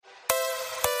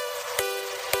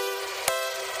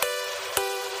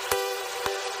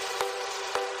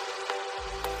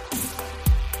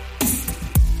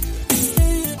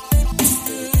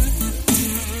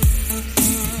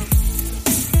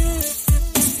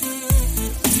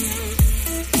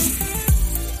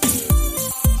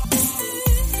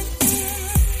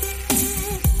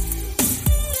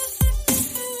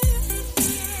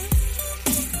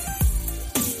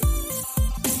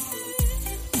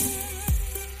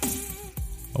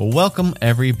Welcome,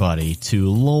 everybody, to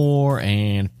Lore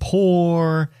and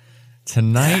Pour.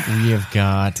 Tonight, we have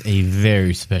got a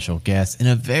very special guest and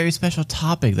a very special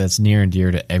topic that's near and dear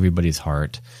to everybody's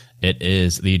heart. It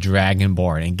is the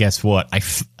Dragonborn. And guess what? I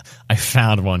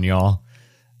found one, y'all.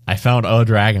 I found a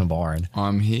Dragonborn.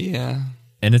 I'm here.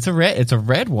 And it's a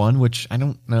red one, which I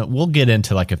don't know. We'll get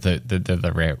into like if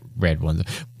the red ones.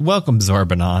 Welcome,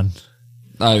 Zorbanon.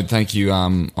 Oh, thank you.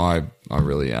 I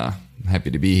really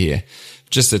happy to be here.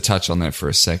 Just to touch on that for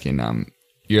a second,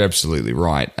 you're absolutely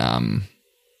right. A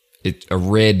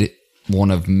red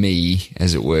one of me,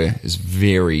 as it were, is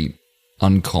very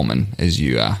uncommon, as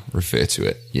you refer to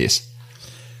it. Yes.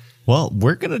 Well,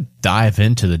 we're going to dive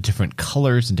into the different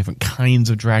colors and different kinds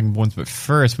of Dragonborns, but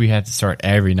first we have to start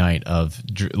every night of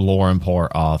Lore and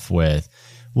Pour off with,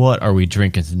 what are we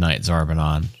drinking tonight,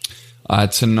 Zorbanon?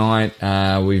 Tonight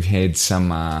we've had some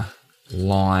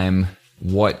lime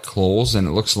White Claws, and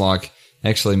it looks like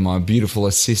actually my beautiful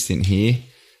assistant here,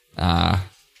 a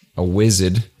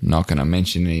wizard, not going to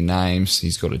mention any names,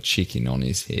 he's got a chicken on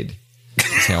his head.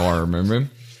 That's how I remember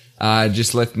him.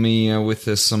 Just left me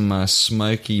with some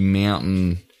Smoky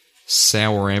Mountain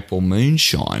Sour Apple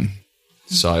Moonshine.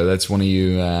 So that's one of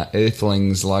you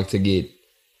earthlings like to get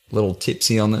a little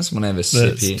tipsy on this. I'm going to have a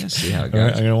sip here, see how it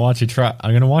goes. I'm going to watch you try.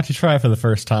 I'm going to watch you try for the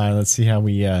first time. Let's see how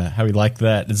we like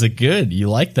that. Is it good? You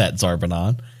like that,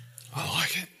 Zorbanon? I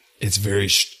like it. It's very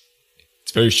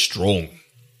strong.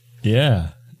 Yeah,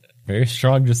 very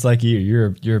strong, just like you.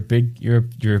 You're a big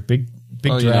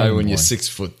Oh, you know, when you're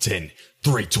 6'10",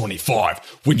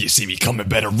 325. When you see me coming,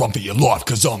 better run for your life,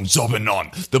 cause I'm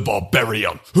Zorbanon, the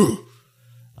barbarian.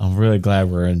 I'm really glad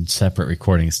we're in separate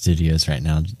recording studios right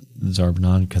now,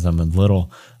 Zorbanon, because I'm a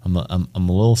little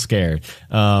scared.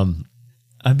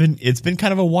 It's been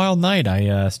kind of a wild night.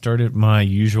 I started my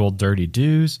usual dirty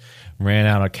do's, ran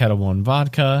out of Kettle One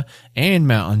vodka and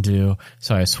Mountain Dew,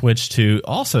 so I switched to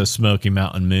also Smoky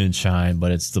Mountain Moonshine,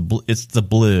 but it's the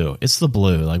blue,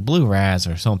 like Blue Raz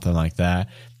or something like that,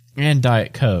 and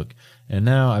Diet Coke. And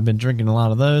now I've been drinking a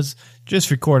lot of those.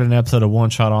 Just recorded an episode of One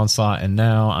Shot Onslaught, and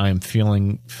now I'm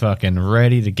feeling fucking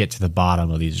ready to get to the bottom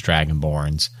of these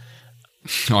Dragonborns.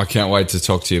 I can't wait to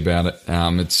talk to you about it.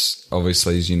 It's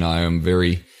obviously, as you know, I'm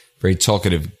very, very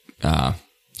talkative. I'm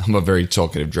a very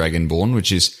talkative Dragonborn,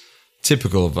 which is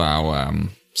typical of our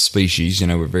species. You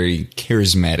know, we're very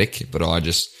charismatic, but I've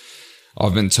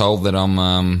been told that I'm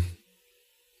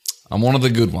one of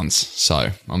the good ones. So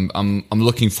I'm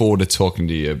looking forward to talking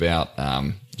to you about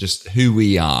just who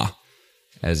we are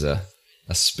as a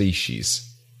species.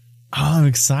 Oh, I'm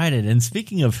excited. And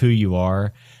speaking of who you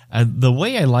are, the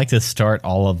way I like to start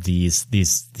all of these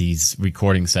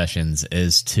recording sessions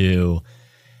is to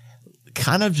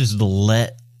kind of just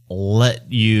let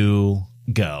you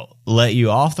go, let you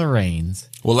off the reins.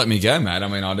 Well, let me go, mate. I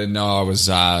mean, I didn't know I was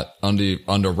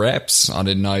under wraps. I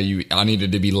didn't know I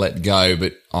needed to be let go,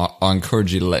 but I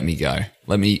encourage you to let me go.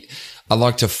 I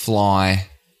like to fly,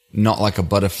 not like a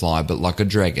butterfly, but like a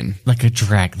dragon. Like a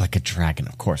dragon,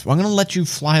 of course. Well, I'm going to let you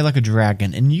fly like a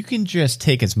dragon, and you can just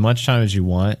take as much time as you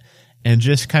want and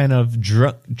just kind of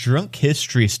drunk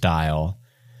history style.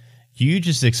 You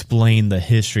just explain the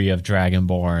history of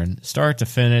Dragonborn, start to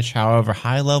finish, however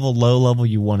high level, low level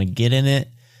you want to get in it,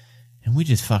 and we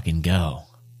just fucking go.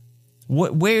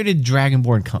 Where did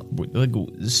Dragonborn come? Like,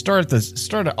 start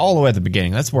all the way at the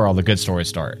beginning. That's where all the good stories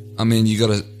start. I mean, you got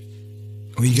to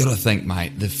think,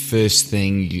 mate. The first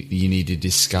thing you need to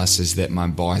discuss is that my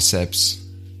biceps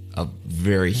are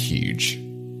very huge.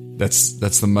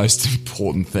 That's the most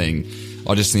important thing.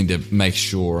 I just need to make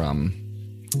sure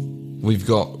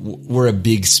we're a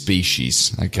big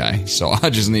species, okay? So I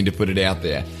just need to put it out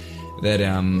there that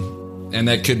and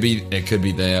that could be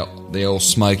the old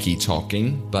Smoky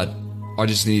talking, but I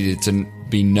just needed to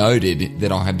be noted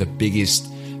that I have the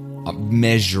biggest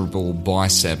measurable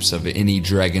biceps of any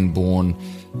Dragonborn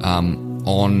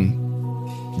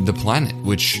on the planet,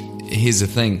 which, here's the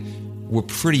thing, we're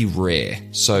pretty rare.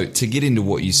 So to get into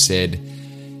what you said,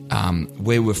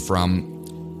 where we're from,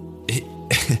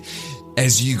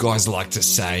 as you guys like to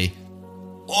say,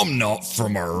 I'm not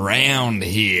from around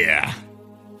here.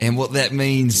 And what that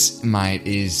means, mate,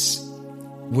 is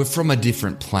we're from a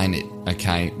different planet,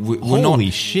 okay?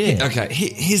 Holy shit. Okay,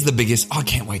 here's the biggest... I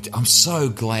can't wait. I'm so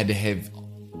glad to have...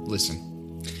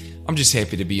 Listen, I'm just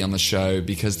happy to be on the show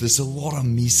because there's a lot of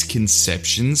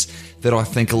misconceptions that I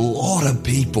think a lot of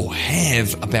people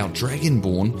have about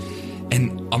Dragonborn,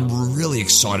 and I'm really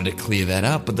excited to clear that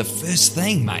up. But the first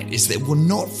thing, mate, is that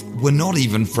we're not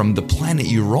even from the planet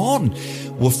you're on.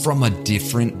 We're from a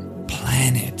different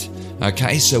planet,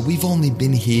 okay? So we've only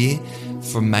been here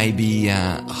for maybe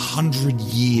 100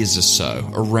 years or so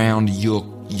around your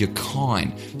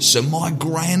kind. So my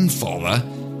grandfather,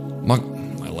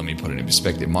 let me put it in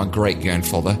perspective. My great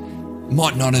grandfather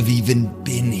might not have even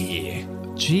been here.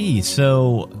 Gee,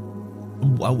 so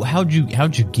how'd you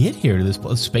get here to this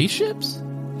place? Spaceships?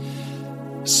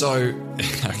 So,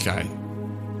 okay.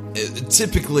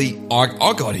 Typically,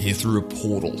 I got here through a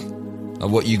portal.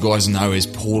 What you guys know as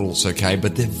portals, okay?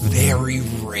 But they're very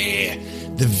rare.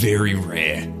 They're very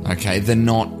rare, okay? They're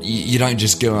not... You don't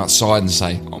just go outside and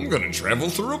say, I'm going to travel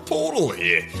through a portal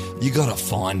here. You got to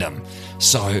find them.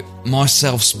 So,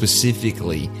 myself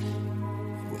specifically,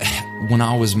 when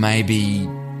I was maybe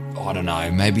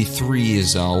 3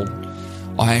 years old,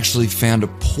 I actually found a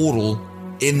portal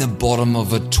in the bottom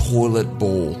of a toilet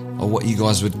bowl, or what you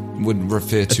guys would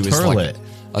refer to as turlet. like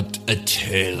a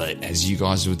turlet, as you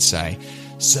guys would say.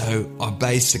 So I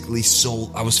basically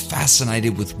I was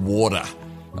fascinated with water,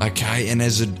 okay? And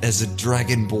as a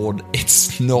dragonborn,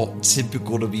 it's not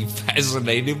typical to be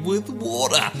fascinated with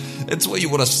water. It's what you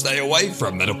want to stay away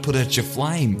from. That'll put out your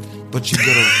flame. But you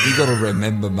gotta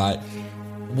remember, mate,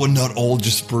 we're not all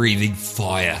just breathing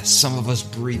fire. Some of us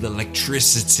breathe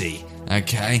electricity,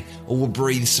 okay? Or we'll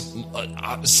breathe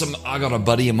some. I got a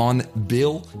buddy of mine,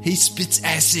 Bill. He spits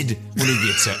acid when he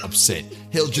gets upset.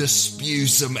 He'll just spew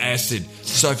some acid.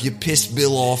 So if you piss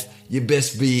Bill off, you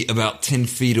best be about 10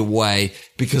 feet away,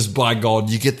 because by God,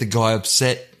 you get the guy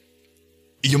upset,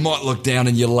 you might look down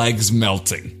and your leg's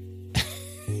melting.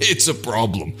 It's a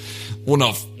problem. We're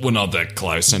not that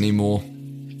close anymore.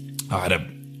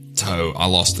 I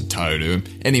lost a toe to him.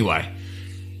 Anyway,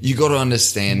 you got to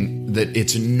understand that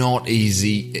it's not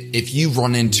easy. If you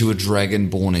run into a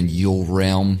dragonborn in your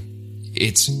realm,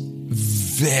 it's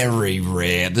very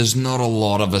rare. There's not a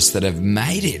lot of us that have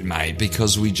made it, mate,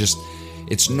 because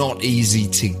it's not easy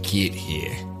to get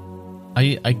here.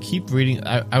 I keep reading.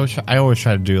 I always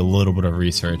try to do a little bit of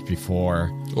research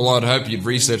before. Well, I'd hope you'd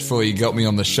research before you got me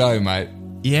on the show, mate.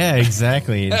 Yeah,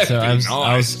 exactly. So Nice.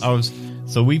 I was.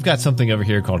 So we've got something over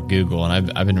here called Google,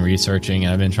 and I've been researching,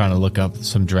 and I've been trying to look up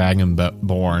some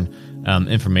Dragonborn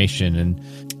information.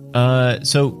 And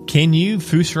so, can you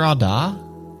Fusra Da?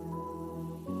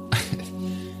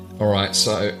 All right,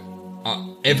 so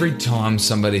every time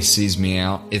somebody sees me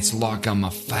out, it's like I'm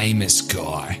a famous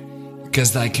guy,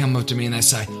 because they come up to me and they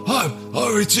say,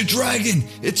 "Oh, it's a dragon!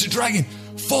 It's a dragon!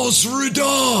 Fosra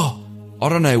Da!" I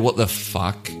don't know what the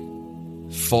fuck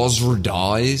Fosra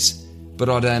Da is, but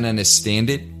I don't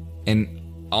understand it, and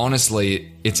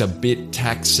honestly, it's a bit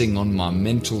taxing on my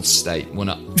mental state when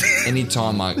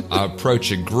anytime I approach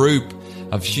a group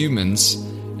of humans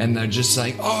and they're just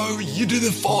saying, "Oh, you're the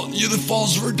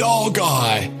Fosra Da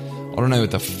guy." I don't know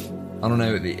what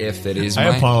the F that is, mate.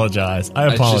 I apologize. I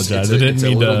didn't mean it's a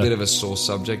to. little bit of a sore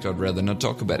subject. I'd rather not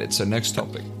talk about it. So next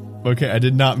topic. Okay, I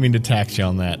did not mean to tax you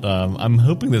on that. I'm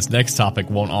hoping this next topic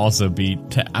won't also be...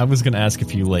 I was going to ask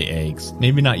if you lay eggs.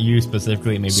 Maybe not you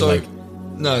specifically, maybe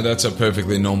No, that's a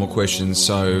perfectly normal question.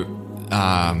 So,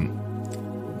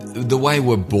 the way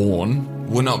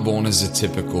we're not born as a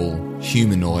typical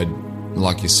humanoid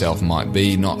like yourself might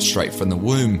be, not straight from the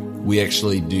womb. We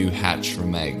actually do hatch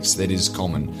from eggs. That is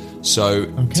common. So,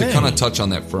 to kind of touch on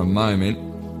that for a moment,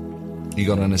 you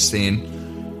got to understand,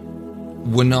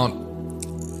 we're not...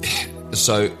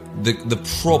 So, the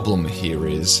problem here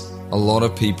is a lot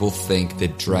of people think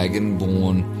that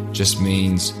Dragonborn just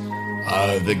means,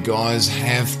 oh, the guy's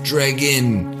half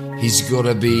dragon. He's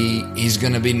gonna be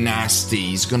nasty.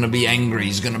 He's gonna be angry.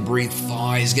 He's gonna breathe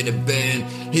fire. He's gonna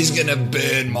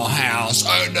burn my house.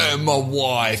 Oh no, my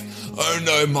wife. Oh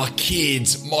no, my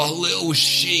kids. My little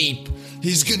sheep.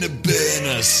 He's gonna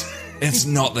burn us. It's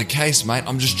not the case, mate.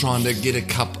 I'm just trying to get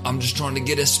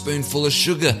a spoonful of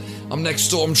sugar. I'm next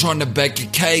door. I'm trying to bake a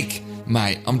cake.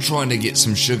 Mate, I'm trying to get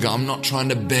some sugar. I'm not trying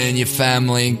to burn your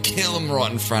family and kill them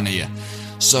right in front of you.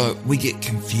 So we get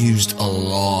confused a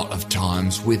lot of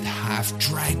times with half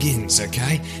dragons,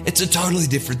 okay? It's a totally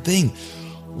different thing.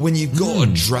 When you've got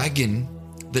a dragon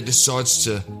that decides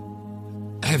to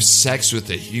have sex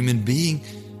with a human being,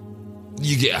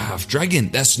 you get a half dragon.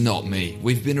 That's not me.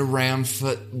 We've been around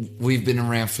for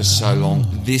so long.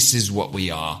 This is what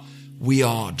we are. We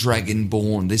are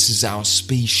Dragonborn. This is our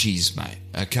species, mate.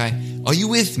 Okay? Are you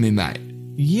with me, mate?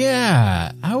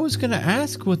 Yeah, I was going to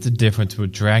ask what the difference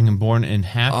with Dragonborn and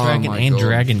half-dragon and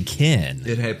dragonkin.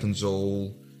 It happens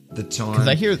all the time. Because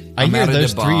I hear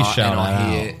those three shout out.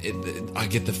 I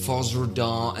get the Fosra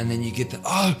Da, and then you get the,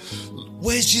 oh,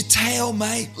 where's your tail,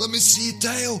 mate? Let me see your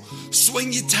tail.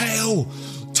 Swing your tail.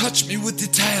 Touch me with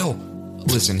your tail.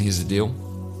 Listen, here's the deal.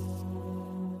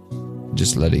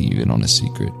 Just letting you in on a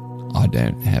secret. I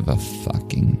don't have a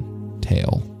fucking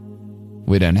tail.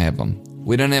 We don't have them.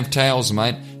 We don't have tails,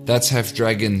 mate. That's half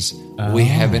dragons. We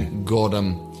haven't got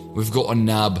them. We've got a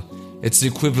nub. It's the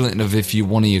equivalent of if you,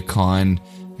 one of your kind,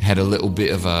 had a little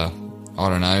bit of a, I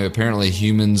don't know, apparently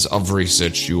humans, I've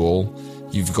researched you all.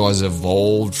 You guys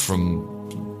evolved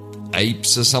from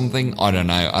apes or something. I don't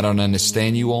know. I don't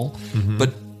understand you all.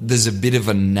 But there's a bit of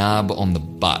a nub on the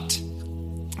butt.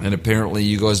 And apparently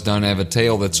you guys don't have a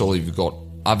tail. That's all you've got.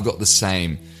 I've got the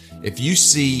same. If you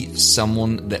see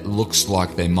someone that looks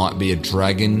like they might be a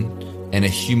dragon and a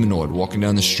humanoid walking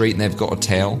down the street and they've got a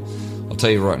tail, I'll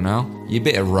tell you right now, you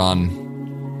better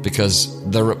run, because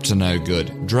they're up to no good.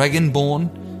 Dragonborn,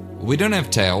 we don't have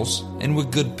tails and we're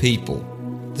good people.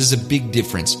 There's a big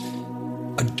difference.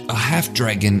 A half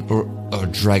dragon, or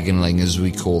dragonling as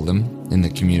we call them in the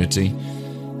community,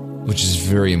 which is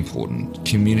very important.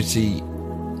 Community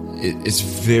is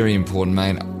very important,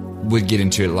 mate. We'll get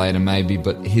into it later maybe,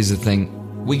 but here's the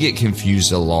thing. We get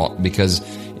confused a lot, because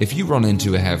if you run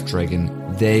into a half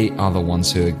dragon, they are the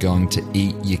ones who are going to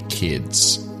eat your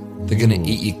kids. They're going to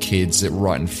eat your kids that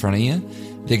right in front of you.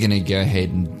 They're going to go ahead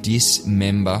and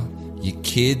dismember your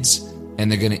kids,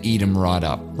 and they're going to eat them right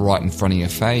up, right in front of your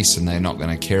face, and they're not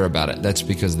going to care about it. That's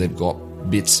because they've got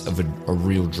bits of a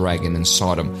real dragon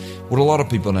inside them. What a lot of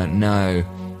people don't know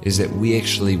is that we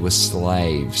actually were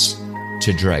slaves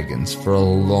to dragons for a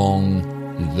long,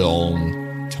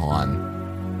 long time.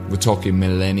 We're talking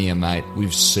millennia, mate.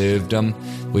 We've served them.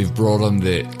 We've brought them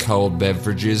the cold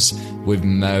beverages. We've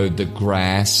mowed the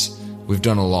grass. We've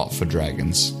done a lot for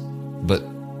dragons. But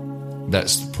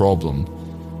that's the problem,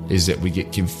 is that we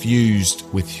get confused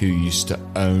with who used to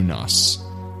own us.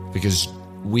 Because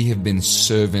we have been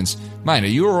servants. Mate, are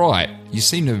you alright? You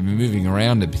seem to be moving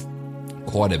around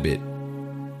quite a bit.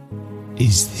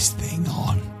 Is this thing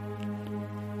on?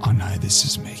 I know this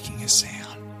is making a sound.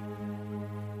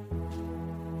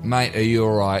 Mate, are you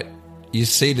alright? You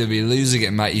seem to be losing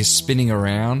it, mate. You're spinning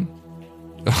around.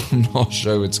 I'm not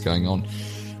sure what's going on.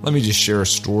 Let me just share a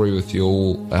story with you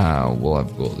all while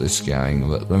I've got this going.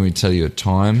 But let me tell you a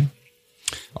time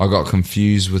I got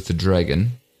confused with the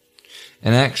dragon.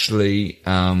 And actually,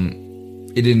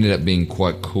 it ended up being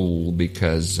quite cool,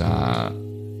 because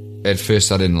at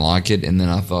first I didn't like it, and then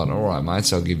I thought, alright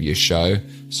mates, I'll give you a show.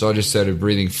 So I just started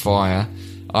breathing fire.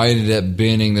 I ended up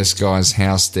burning this guy's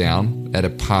house down at a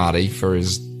party for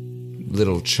his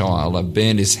little child. I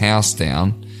burned his house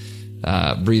down,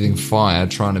 breathing fire,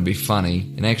 trying to be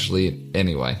funny. And actually,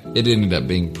 anyway, it ended up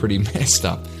being pretty messed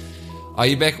up. Are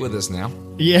you back with us now?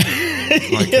 Yeah.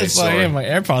 Okay, yes, sorry. I am. My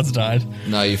AirPods died.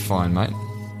 No, you're fine, mate.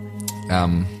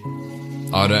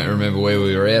 I don't remember where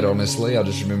we were at, honestly. I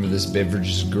just remember this beverage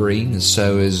is green, and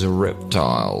so is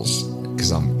reptiles.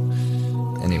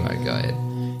 Anyway, go ahead.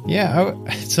 Yeah.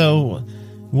 So,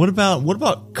 what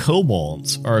about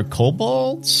kobolds? Are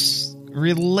kobolds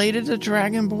related to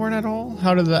Dragonborn at all?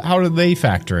 How do they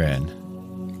factor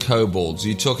in? Kobolds.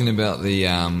 You're talking about the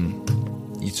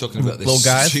little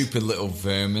guys? Stupid little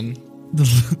vermin. The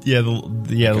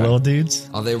little dudes.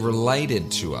 Are they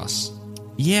related to us?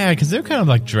 Yeah, because they're kind of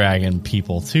like dragon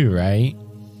people too, right?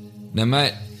 Now,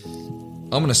 mate, I'm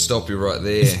going to stop you right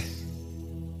there.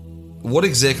 What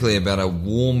exactly about a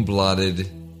warm-blooded,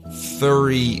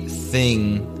 furry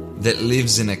thing that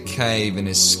lives in a cave and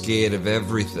is scared of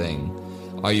everything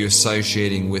are you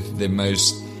associating with the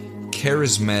most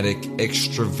charismatic,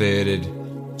 extroverted,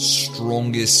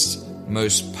 strongest,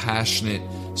 most passionate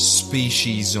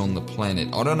species on the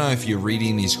planet? I don't know if you're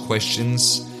reading these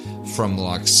questions from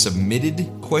like submitted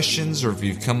questions or if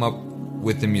you've come up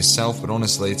with them yourself, but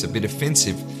honestly it's a bit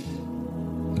offensive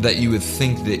that you would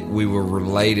think that we were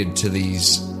related to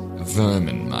these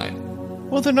vermin, mate.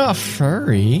 Well, they're not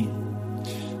furry.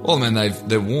 Well, man,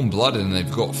 they're warm-blooded and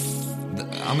they've got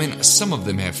some of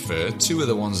them have fur. Two of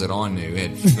the ones that I knew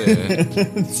had fur.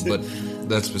 But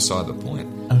that's beside the point.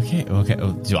 Okay.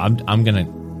 So I'm gonna,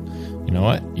 you know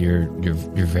what? You're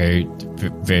very,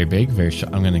 very big, very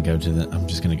short. I'm just gonna go to the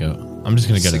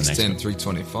next 6'10", one.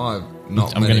 325.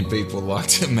 Not many people like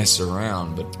to mess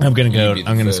around, but I'm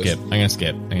gonna skip to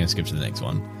the next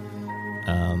one.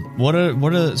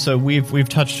 So we've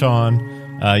touched on.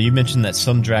 You mentioned that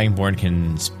some Dragonborn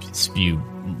can spew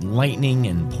lightning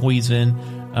and poison.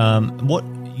 What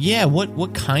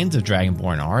kinds of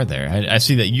Dragonborn are there? I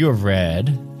see that you have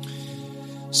red.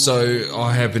 So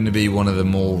I happen to be one of the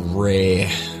more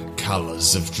rare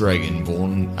colours of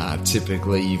Dragonborn.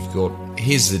 Typically, you've got.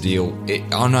 Here's the deal.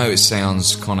 I know it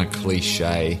sounds kind of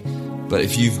cliche, but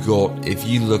if you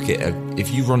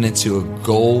run into a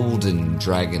golden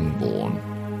Dragonborn,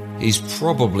 he's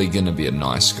probably going to be a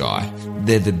nice guy.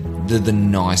 they're the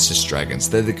nicest dragons.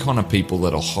 They're the kind of people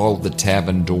that'll hold the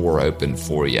tavern door open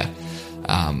for you.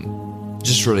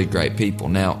 Just really great people.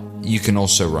 Now, you can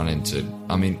also run into,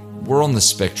 I mean, we're on the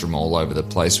spectrum all over the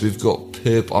place. We've got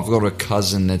purple. I've got a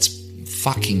cousin that's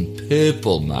fucking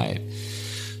purple, mate.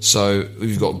 So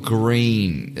we've got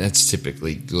green. That's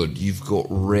typically good. You've got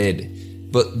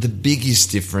red. But the biggest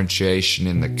differentiation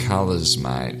in the colours,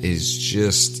 mate, is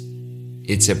just,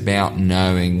 it's about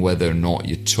knowing whether or not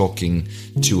you're talking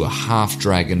to a half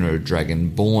dragon or a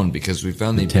dragonborn, because we've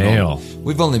only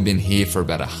been here for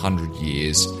about 100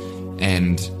 years,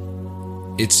 and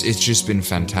it's just been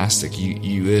fantastic.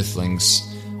 You Earthlings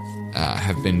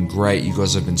have been great. You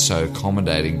guys have been so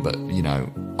accommodating, but you know,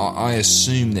 I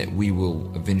assume that we will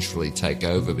eventually take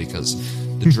over, because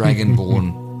the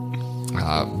dragonborn,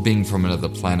 being from another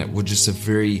planet, we're just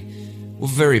we're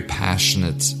very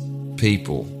passionate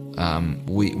people.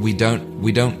 We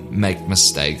don't make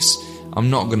mistakes. I'm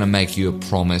not going to make you a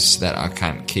promise that I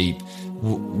can't keep.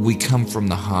 We come from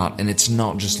the heart, and it's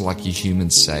not just like you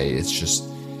humans say. It's just,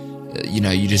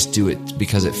 you just do it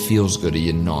because it feels good or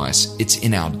you're nice. It's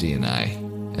in our DNA,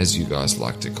 as you guys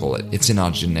like to call it. It's in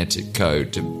our genetic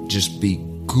code to just be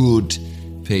good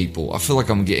people. I feel like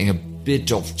I'm getting a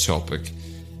bit off topic.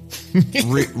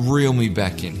 Reel me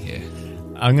back in here.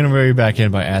 I'm going to reel you back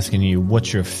in by asking you,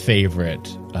 what's your favorite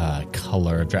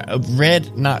color?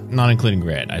 Red, not including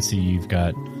red. I see you've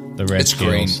got the red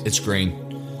scales. Green. It's green.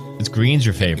 It's green's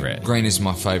your favorite. Green is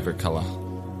my favorite color.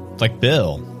 Like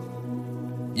Bill.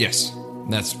 Yes,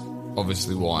 that's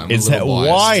obviously why. Is that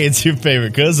why it's your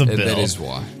favorite? Because of Bill? That is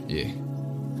why, yeah.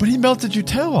 But he melted your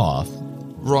toe off.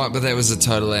 Right, but that was a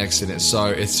total accident. So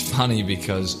it's funny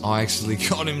because I actually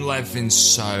got him laughing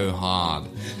so hard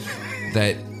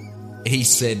that he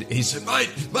said,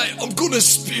 mate, I'm gonna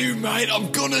spew, mate.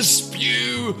 I'm gonna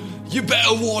spew. You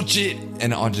better watch it.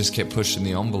 And I just kept pushing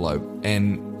the envelope,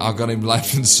 and I got him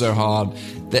laughing so hard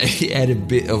that he had a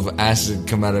bit of acid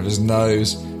come out of his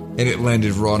nose, and it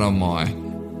landed right on my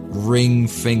ring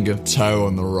finger toe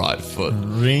on the right foot.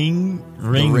 Ring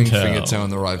finger toe on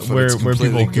the right foot. It's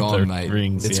completely gone, mate.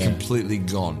 Rings, it's completely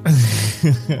gone.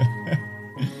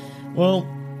 Well,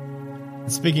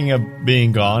 speaking of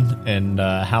being gone and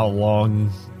how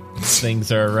long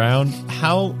things are around,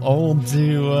 how old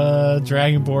do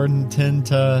Dragonborn tend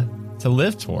to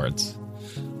live towards?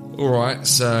 All right,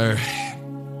 so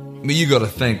you got to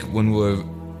think, when we're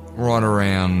right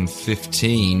around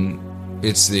 15,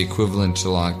 it's the equivalent to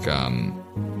like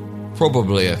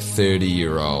probably a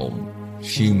 30-year-old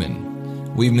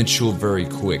human. We mature very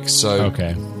quick. So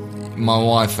okay. My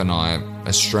wife and I,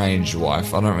 a strange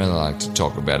wife, I don't really like to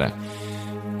talk about it.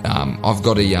 I've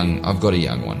got a young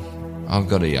one.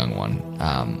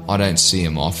 I don't see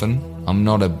him often. I'm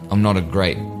not a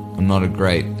great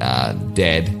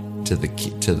dad to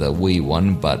the wee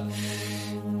one, but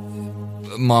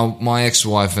my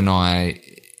ex-wife and I,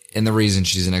 and the reason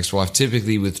she's an ex-wife,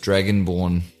 typically with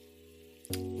Dragonborn,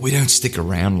 we don't stick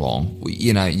around long.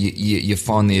 You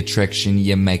find the attraction,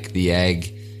 you make the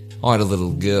egg. I had a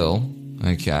little girl,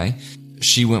 okay.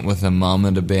 She went with her mum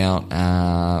at about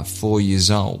 4 years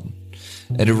old.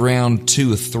 At around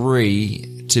 2 or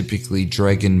 3, typically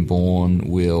Dragonborn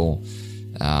will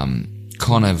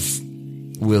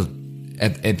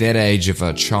at that age of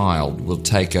a child, will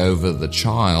take over the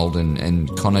child and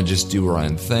kind of just do her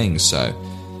own thing. So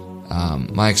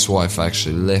my ex-wife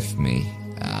actually left me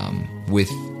with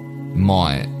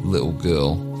my little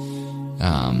girl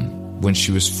when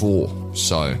she was 4.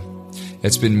 So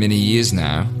it's been many years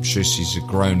now. I'm sure she's a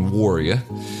grown warrior.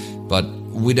 But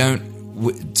we don't...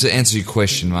 To answer your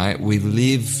question, mate, we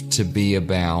live to be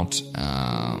about...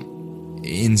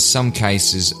 in some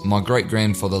cases, my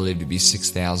great-grandfather lived to be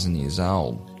 6,000 years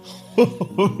old.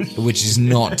 Which is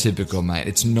not typical, mate.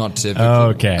 It's not typical.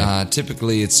 Okay.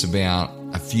 Typically, it's about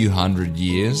a few hundred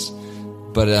years.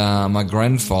 But my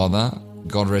grandfather,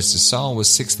 God rest his soul, was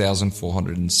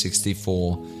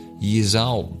 6,464 years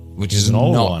old. Which is an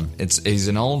old one. He's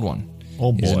an old one.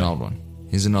 Old boy. He's an old one.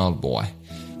 He's an old boy.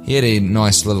 He had a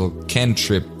nice little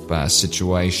cantrip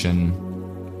situation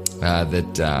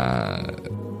that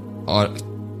I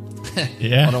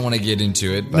don't want to get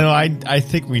into it. But no, I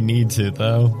think we need to,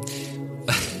 though.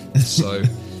 So,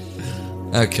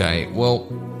 okay, well,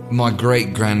 my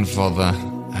great-grandfather,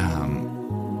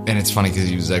 and it's funny because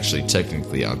he was actually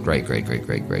technically our great.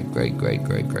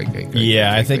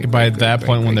 Yeah, I think by that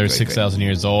point when they're 6,000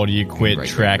 years old, you quit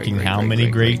tracking how many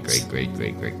greats.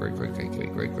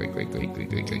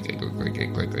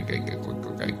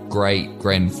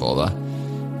 Great-grandfather.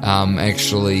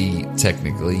 Actually,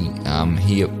 technically,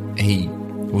 he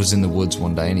was in the woods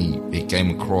one day and he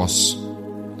came across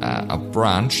a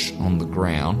branch on the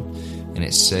ground, and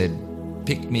it said,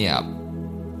 "Pick me up."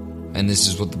 And this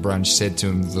is what the branch said to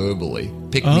him verbally.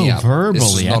 "Pick me up."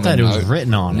 Verbally. I thought it was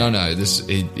written on no, it. No,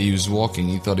 he was walking.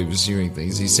 He thought he was hearing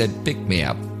things. He said, "Pick me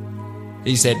up."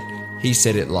 He said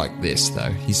it like this,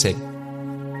 though. He said,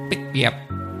 "Pick me up.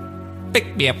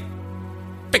 Pick me up.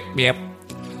 Pick me up."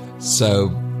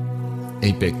 So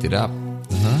he picked it up.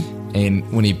 And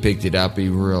when he picked it up, he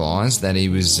realized that he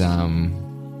was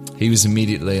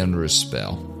immediately under a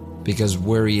spell. Because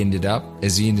where he ended up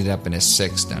is he ended up in a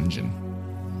sex dungeon.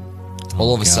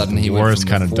 All of a sudden, he went from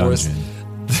kind the of forest. dungeon.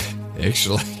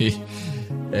 Actually,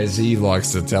 as he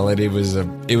likes to tell it, it was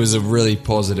a really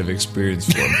positive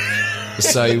experience for him.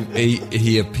 So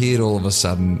he appeared all of a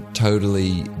sudden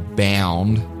totally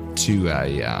bound to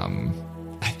a.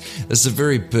 It's a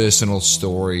very personal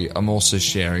story. I'm also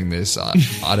sharing this. I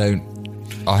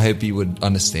hope you would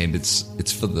understand.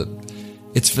 It's for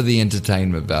the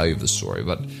entertainment value of the story.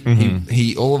 But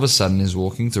he all of a sudden is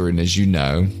walking through, and as you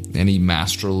know, any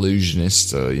master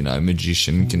illusionist or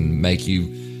magician can make you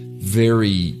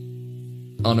very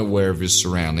unaware of his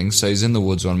surroundings. So he's in the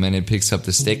woods one minute, picks up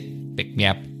the stick. "Pick me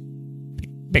up.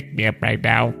 Pick me up right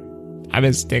now. I'm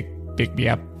a stick. Pick me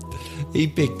up." He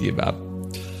picked him up.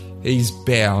 He's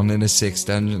bound in a sex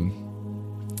dungeon.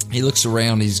 He looks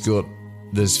around.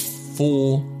 There's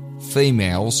 4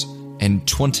 females and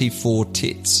 24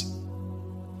 tits.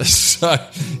 So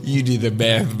you do the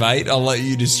math, mate. I'll let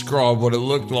you describe what it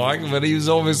looked like, but he was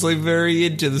obviously very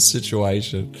into the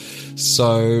situation.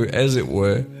 So, as it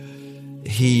were,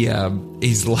 he's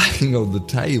laying on the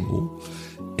table,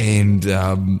 and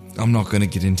I'm not going to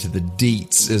get into the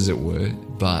deets, as it were,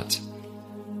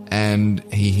 and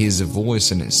he hears a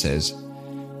voice, and it says,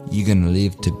 "You're going to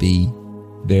live to be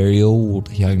very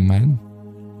old, young man."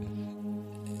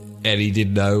 And he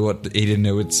didn't know what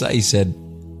to say. He said,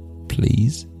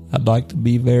 "Please, I'd like to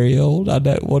be very old. I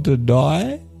don't want to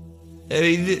die." And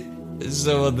he did.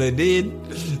 So what they did,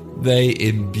 they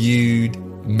imbued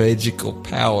magical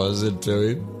powers into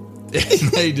him.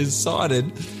 And they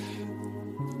decided,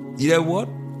 you know what?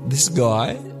 This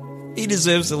guy, he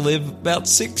deserves to live about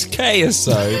 6K or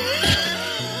so.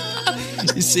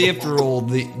 You see, after all,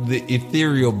 the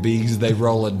ethereal beings, they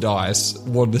roll a dice,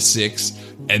 1 to 6,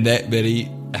 and that many,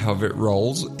 however it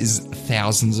rolls, is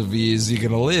thousands of years you're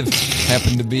going to live.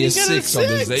 Happen to be a 6 on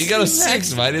this day. You got a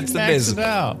 6, mate. It's the best.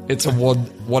 It's a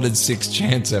 1 in 6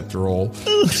 chance after all.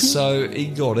 So he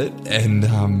got it, and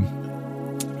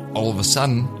all of a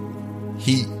sudden,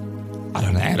 I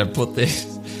don't know how to put this,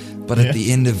 but at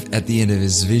the end of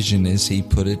his vision, as he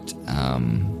put it,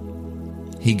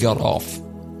 he got off.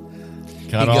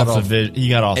 He got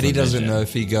off, and he doesn't know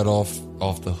if he got off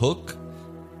the hook.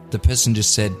 The person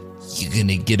just said, "You're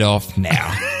gonna get off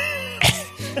now,"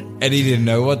 and he didn't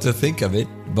know what to think of it.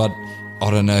 But I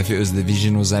don't know if it was the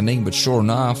vision was ending, but sure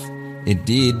enough, it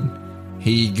did.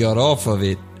 He got off of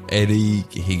it, and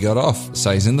he got off.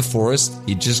 So he's in the forest.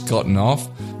 He'd just gotten off.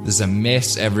 There's a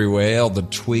mess everywhere, all the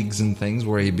twigs and things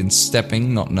where he'd been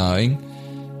stepping, not knowing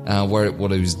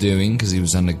what he was doing, because he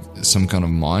was under some kind of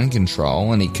mind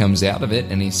control. And he comes out of it,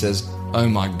 and he says, "Oh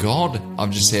my God,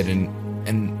 I've just had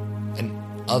an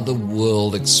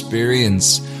otherworld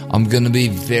experience. I'm gonna be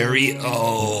very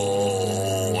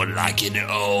old, like an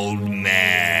old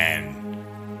man."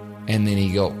 And then he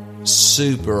got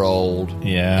super old,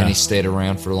 and he stayed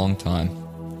around for a long time.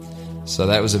 So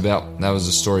that was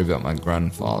a story about my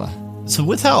grandfather. So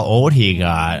with how old he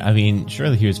got, I mean,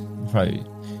 surely he was probably,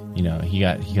 he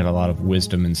got a lot of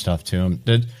wisdom and stuff to him.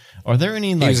 Are there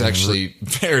any? He was actually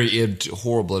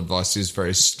horrible advice. He was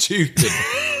very stupid.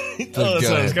 So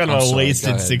it was kind of a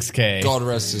wasted 6K. God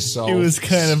rest his soul. It was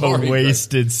kind of a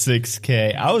wasted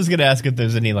 6K. I was going to ask if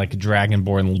there's any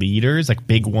Dragonborn leaders,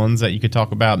 big ones that you could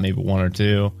talk about, maybe 1 or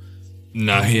 2.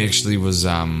 No, he actually was.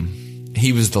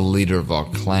 He was the leader of our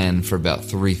clan for about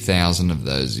 3,000 of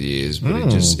those years, but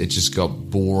it just got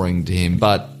boring to him.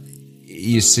 But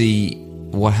you see,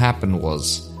 what happened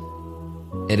was,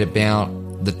 at about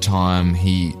the time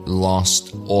he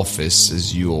lost office,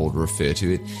 as you all refer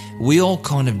to it, we all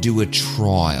kind of do a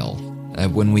trial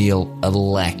when we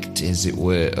elect, as it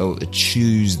were, or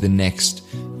choose the next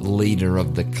leader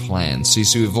of the clan. So you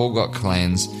see, we've all got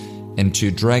clans, and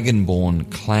to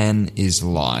Dragonborn, clan is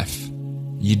life.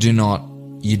 You do not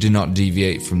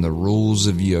deviate from the rules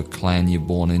of your clan you're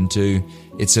born into.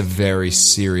 It's a very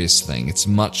serious thing. It's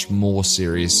much more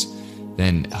serious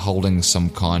than holding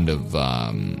some kind of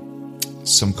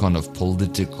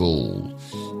political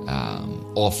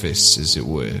office, as it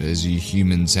were. As you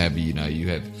humans have, you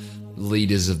have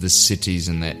leaders of the cities,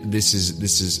 and that this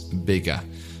is bigger.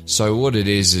 So what it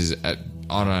is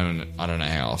I don't know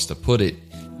how else to put it.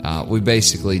 We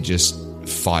basically just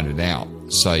fight it out.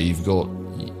 So you've got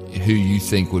who you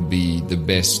think would be the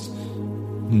best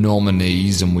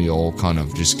nominees, and we all kind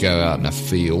of just go out in a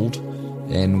field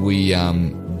and we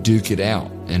duke it out.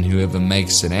 And whoever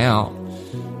makes it out,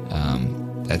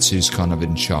 that's who's kind of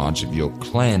in charge of your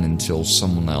clan until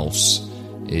someone else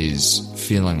is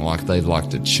feeling like they'd like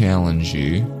to challenge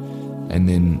you, and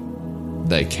then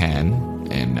they can.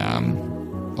 And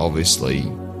obviously,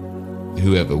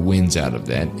 whoever wins out of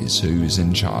that is who's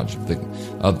in charge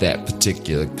of that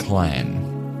particular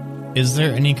clan. Is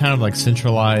there any kind of like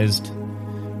centralized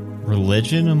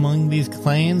religion among these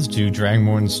clans? Do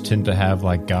Dragonborns tend to have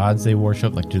like gods they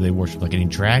worship? Like, do they worship like any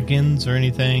dragons or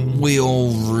anything? We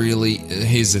all really.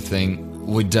 Here's the thing.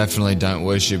 We definitely don't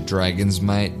worship dragons,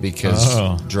 mate,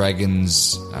 because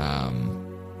dragons,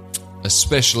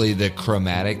 especially the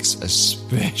chromatics,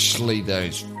 especially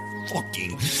those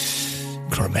fucking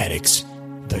chromatics,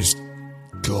 those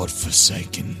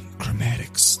godforsaken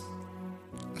chromatics.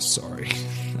 Sorry.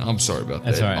 I'm sorry about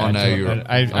that. That's all right. I know you're...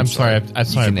 I'm sorry. I'm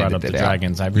sorry I brought up the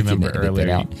dragons. I remember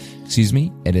earlier. Excuse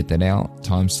me? Edit that out.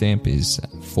 Timestamp is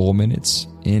 4 minutes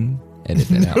in. Edit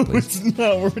that out, please. It's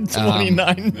not. We're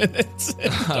 29 minutes.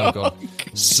 Oh, God.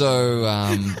 So,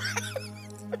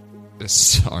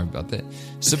 sorry about that.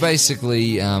 So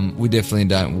basically, we definitely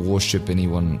don't worship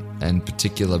anyone in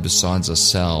particular besides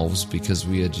ourselves, because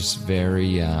we are just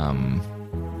very...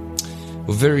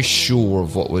 we're very sure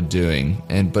of what we're doing.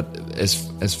 But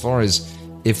as far as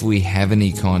if we have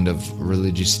any kind of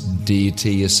religious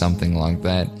deity or something like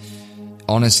that,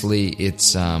 honestly,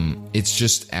 it's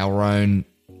just our own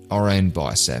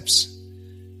biceps.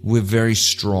 We're very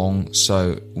strong,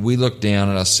 so we look down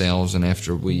at ourselves, and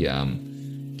after we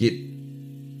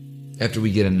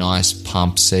get a nice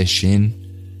pump session,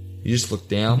 you just look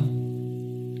down,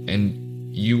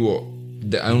 and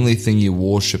the only thing you're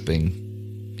worshipping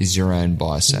is your own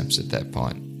biceps at that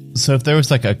point. So if there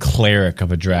was like a cleric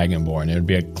of a Dragonborn, it would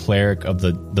be a cleric of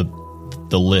the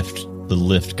lift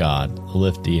god, the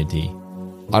lift deity.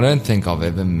 I don't think I've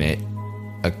ever met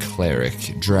a cleric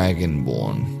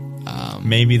Dragonborn.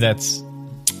 Maybe that's...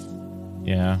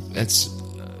 Yeah.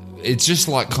 It's just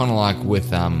like kind of like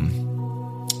with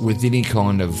any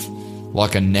kind of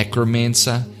like a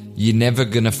necromancer. You're never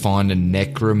gonna find a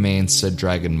necromancer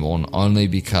Dragonborn, only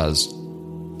because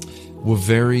we're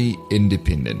very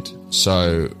independent.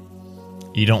 So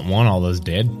you don't want all those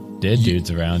dead dudes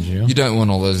around you. You don't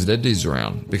want all those dead dudes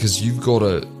around, because you've got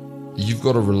to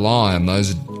rely on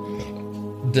those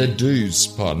dead dudes.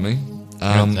 Pardon me.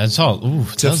 I saw. Ooh,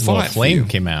 a little flame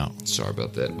came out. Sorry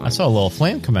about that, mate. I saw a little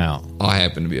flame come out. I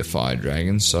happen to be a fire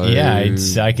dragon, so yeah,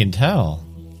 I can tell.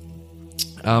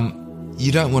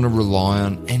 You don't want to rely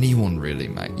on anyone, really,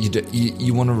 mate.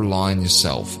 You want to rely on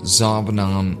yourself.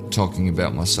 Zarbanan, talking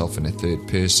about myself in a third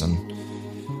person.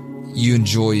 You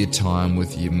enjoy your time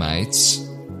with your mates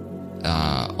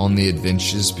on the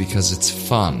adventures because it's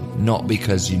fun, not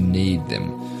because you need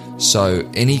them. So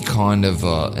any kind of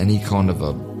a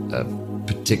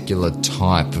particular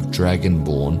type of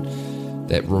Dragonborn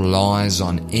that relies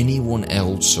on anyone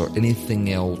else or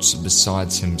anything else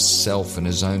besides himself and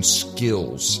his own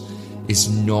skills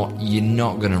you're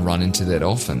not going to run into that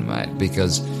often, mate,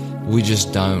 because we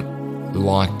just don't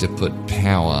like to put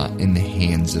power in the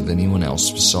hands of anyone else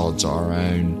besides our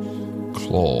own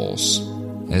claws,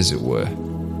 as it were.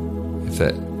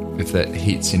 If that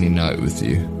hits any note with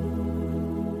you.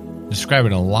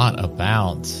 Describing a lot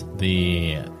about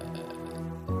the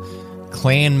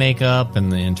clan makeup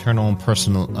and the internal and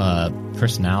personal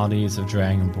personalities of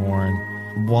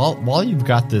Dragonborn. While you've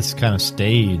got this kind of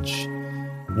stage,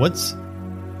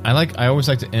 I always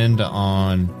like to end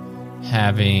on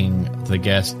having the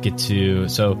guest get to.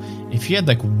 So if you had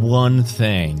like one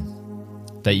thing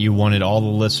that you wanted all the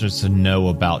listeners to know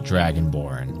about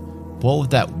Dragonborn, what would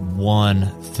that one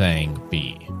thing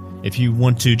be? If you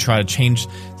want to try to change,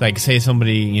 like say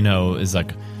somebody, is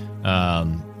like,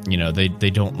 they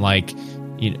don't like,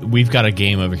 we've got a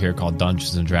game over here called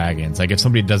Dungeons and Dragons. Like if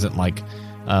somebody doesn't like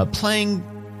playing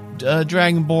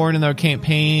Dragonborn in their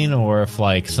campaign, or if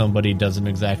like somebody doesn't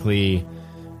exactly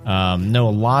know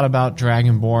a lot about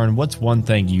Dragonborn, what's one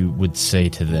thing you would say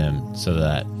to them so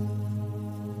that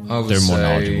they're more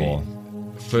knowledgeable?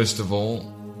 First of all,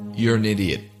 you're an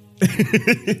idiot.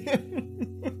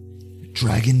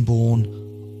 Dragonborn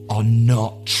are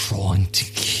not trying to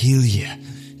kill you.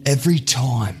 Every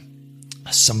time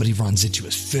somebody runs into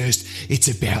us. First, it's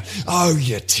about, oh,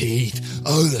 your teeth.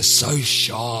 Oh, they're so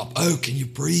sharp. Oh, can you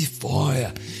breathe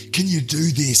fire? Can you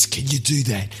do this? Can you do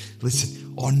that?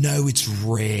 Listen, I know it's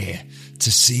rare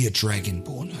to see a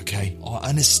dragonborn, okay? I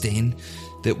understand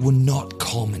that we're not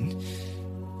common,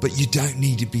 but you don't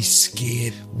need to be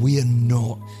scared. We are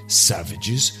not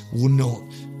savages. We're not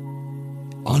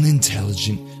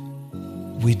unintelligent.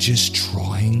 We're just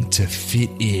trying to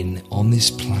fit in on this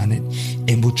planet,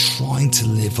 and we're trying to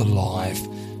live a life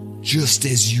just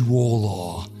as you all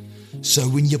are. So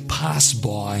when you pass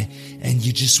by and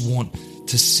you just want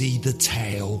to see the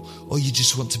tail, or you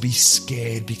just want to be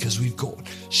scared because we've got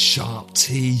sharp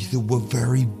teeth or we're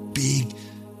very big,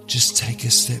 just take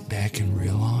a step back and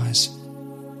realize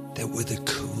that we're the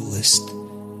coolest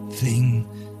thing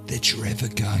that you're ever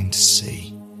going to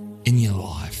see in your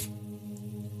life.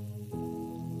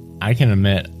 I can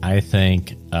admit, I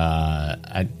think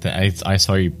I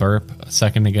saw you burp a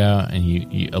second ago, and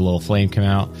you a little flame came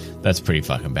out. That's pretty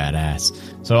fucking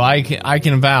badass. So I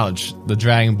can vouch the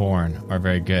Dragonborn are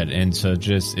very good. And so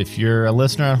just if you're a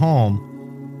listener at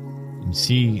home, and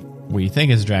see what you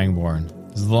think is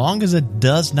Dragonborn, as long as it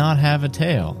does not have a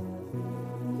tail,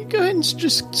 you go ahead and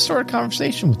just start a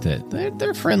conversation with it.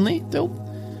 They're friendly.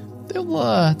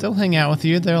 They'll hang out with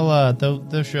you.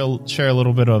 They'll share a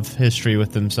little bit of history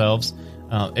with themselves.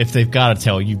 If they've got a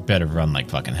tail, you better run like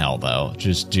fucking hell, though.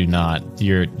 Just do not.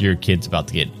 Your kid's about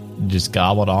to get just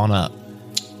gobbled on up.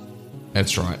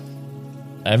 That's right.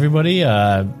 Everybody,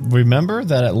 remember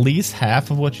that at least half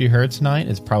of what you heard tonight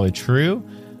is probably true.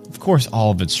 Of course,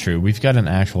 all of it's true. We've got an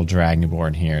actual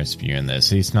Dragonborn here spewing this.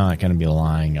 He's not going to be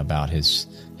lying about his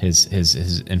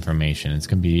information. It's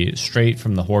going to be straight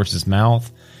from the horse's mouth.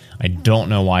 I don't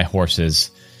know why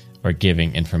horses are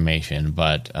giving information,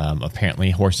 but apparently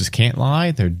horses can't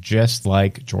lie. They're just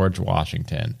like George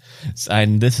Washington.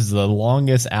 And this is the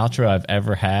longest outro I've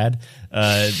ever had.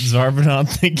 Zarbadon,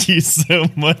 thank you so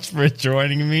much for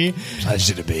joining me.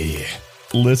 Pleasure to be here.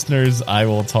 Listeners, I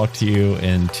will talk to you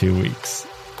in 2 weeks.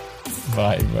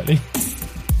 Bye, everybody.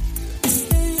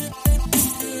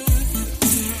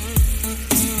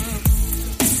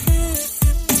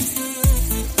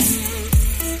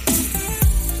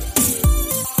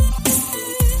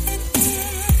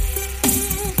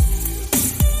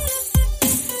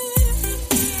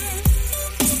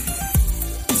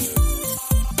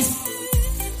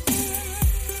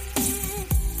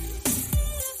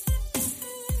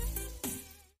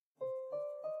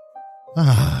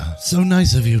 Ah, so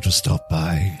nice of you to stop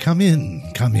by. Come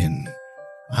in, come in.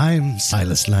 I'm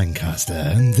Silas Lancaster,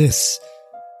 and this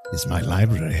is my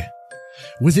library.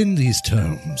 Within these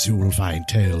tomes, you will find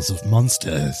tales of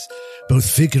monsters, both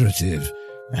figurative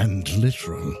and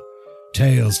literal.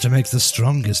 Tales to make the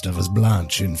strongest of us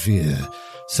blanch in fear.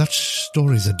 Such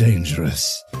stories are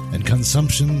dangerous, and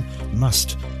consumption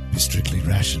must be strictly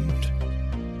rationed.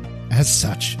 As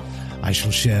such, I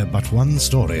shall share but one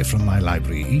story from my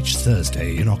library each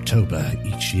Thursday in October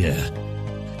each year.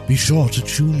 Be sure to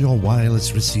tune your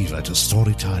wireless receiver to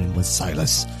Storytime with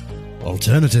Silas.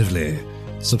 Alternatively,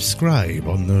 subscribe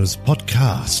on those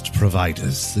podcast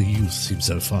providers the youth seem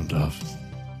so fond of.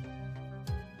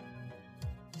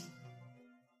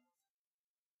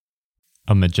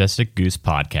 A Majestic Goose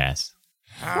Podcast.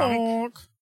 Honk.